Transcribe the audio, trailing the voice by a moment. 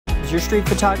Is your street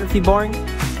photography boring?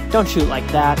 Don't shoot like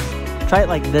that. Try it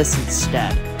like this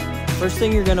instead. First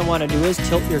thing you're going to want to do is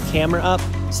tilt your camera up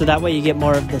so that way you get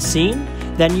more of the scene.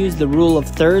 Then use the rule of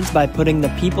thirds by putting the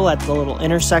people at the little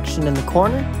intersection in the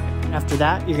corner. After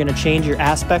that, you're going to change your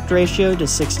aspect ratio to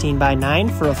 16:9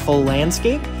 for a full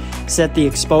landscape. Set the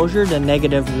exposure to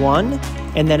 -1,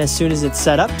 and then as soon as it's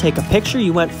set up, take a picture.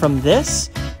 You went from this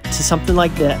to something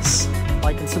like this.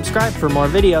 Like and subscribe for more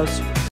videos.